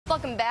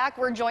Welcome back.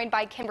 We're joined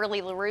by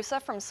Kimberly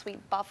LaRussa from Sweet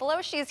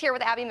Buffalo. She's here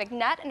with Abby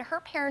McNett and her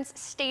parents,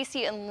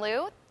 Stacy and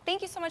Lou.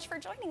 Thank you so much for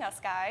joining us,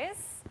 guys.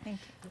 Thank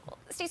you.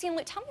 Stacy and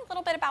Lou, tell me a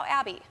little bit about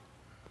Abby.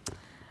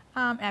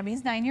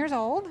 Abby's 9 years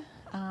old.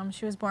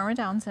 She was born with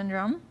Down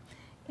syndrome,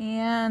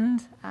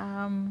 and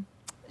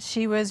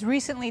she was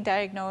recently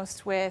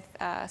diagnosed with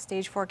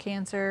stage 4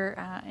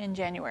 cancer in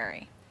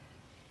January.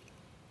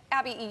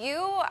 Abby, you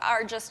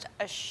are just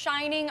a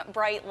shining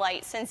bright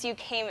light since you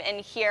came in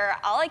here.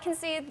 All I can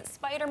see is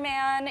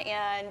Spider-Man,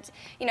 and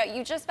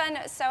you've just been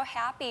so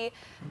happy.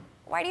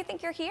 Why do you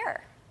think you're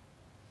here?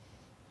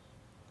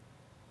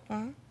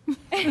 Why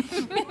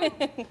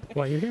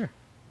are you here?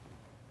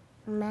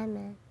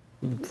 Batman.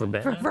 For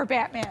Batman? For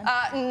Batman.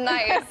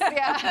 Nice,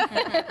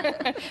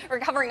 yeah. We're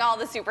covering all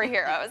the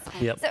superheroes.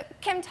 Yep. So,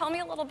 Kim, tell me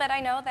a little bit. I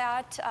know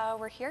that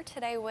we're here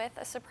today with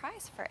a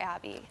surprise for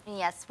Abby.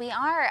 Yes, we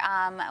are.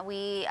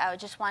 We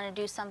just want to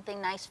do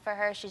something nice for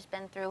her. She's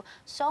been through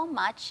so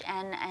much,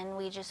 and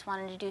we just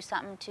wanted to do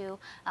something to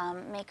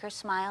make her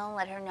smile and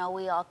let her know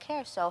we all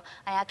care. So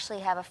I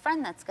actually have a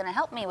friend that's going to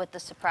help me with the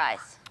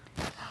surprise.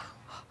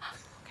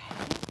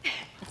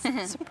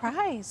 Okay.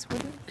 Surprise.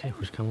 Okay,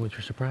 who's coming with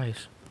your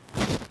surprise?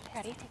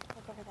 Ready? Take a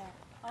look over there.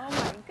 Oh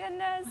my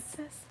goodness.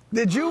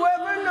 Did you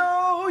ever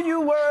know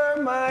you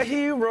were my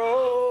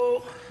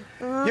hero?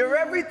 You're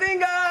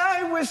everything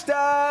I wished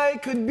I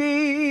could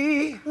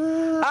be.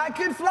 I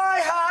could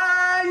fly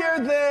higher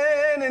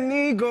than an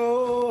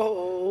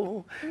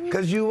eagle,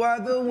 'cause you are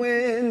the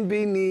wind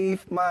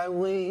beneath my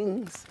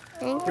wings.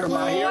 You're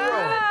my hero.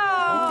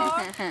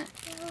 Wow.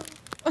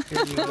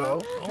 Here you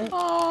go.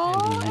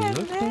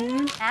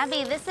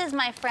 Abby, this is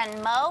my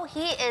friend Mo.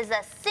 He is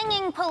a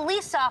singing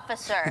police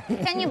officer.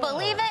 Can you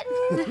believe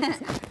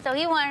it? So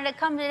he wanted to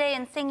come today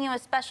and sing you a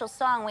special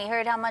song. We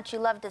heard how much you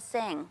love to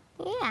sing.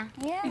 Yeah.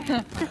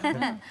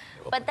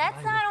 But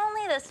that's not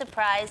only the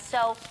surprise.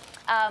 So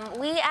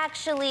we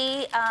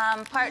actually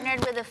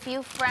partnered with a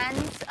few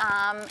friends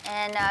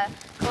and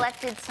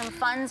collected some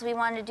funds. We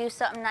wanted to do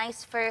something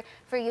nice for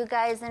you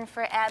guys and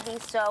for Abby.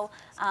 So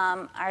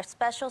our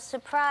special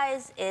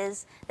surprise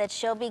is that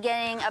she'll be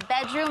getting a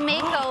bedroom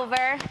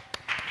makeover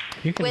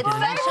with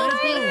special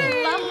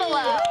Sweet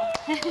Buffalo.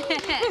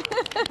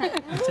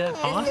 Is that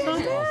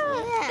awesome?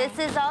 This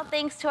is all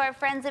thanks to our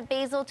friends at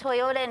Basil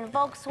Toyota and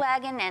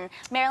Volkswagen and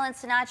Marilyn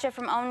Sinatra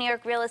from Own New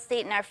York Real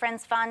Estate and our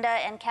friends Fonda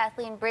and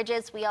Kathleen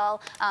Bridges. We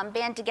all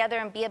band together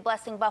and Be a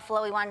Blessing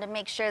Buffalo. We wanted to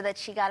make sure that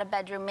she got a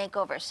bedroom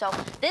makeover. So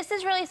this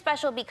is really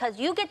special because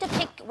you get to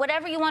pick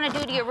whatever you want to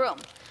do to your room.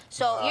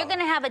 So you're going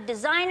to have a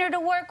designer to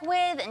work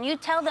with, and you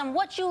tell them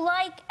what you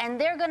like, and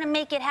they're going to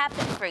make it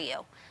happen for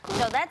you.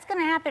 So that's going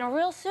to happen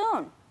real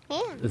soon.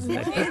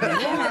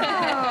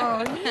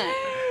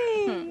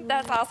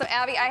 That's awesome.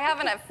 Abby, I have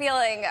a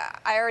feeling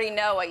I already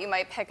know what you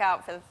might pick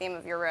out for the theme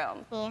of your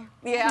room.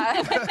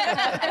 Yeah.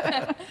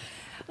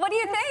 What do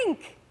you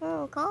think?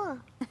 Oh, cool.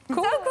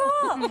 Cool. So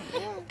cool.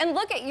 And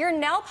look at your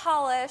nail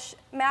polish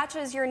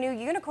matches your new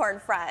unicorn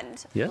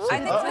friend. Yes. I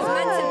think it was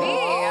meant to be.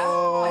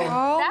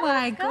 Oh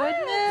my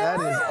goodness. That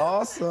is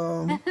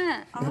awesome.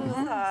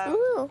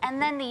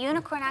 And then the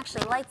unicorn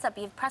actually lights up.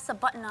 You press a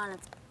button on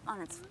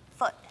its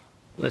foot.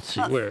 Let's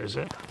see, where is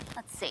it?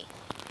 Let's see.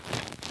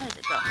 Where does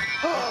it go?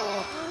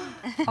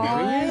 Oh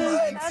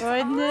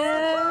my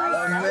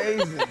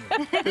goodness. Amazing.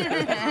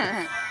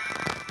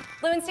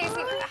 Lou and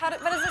Stacy,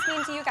 what does this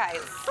mean to you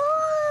guys?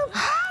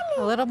 A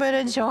little bit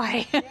of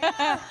joy.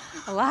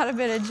 A lot of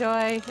bit of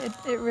joy.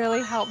 It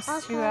really helps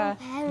to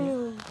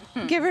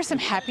give her some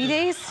happy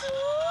days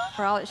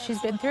for all that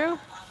she's been through.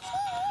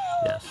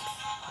 Yes.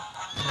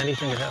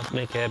 Anything to help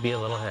make Abby a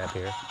little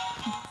happier.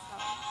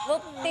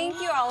 Well,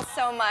 thank you all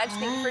so much.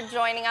 Thank you for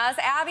joining us.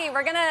 Abby,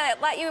 we're going to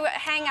let you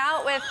hang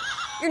out with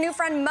your new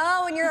friend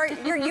Mo and your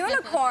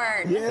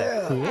unicorn.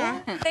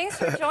 Yeah. Thanks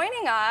for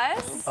joining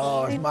us.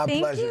 Oh, it's my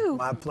pleasure. You.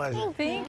 My pleasure. Thank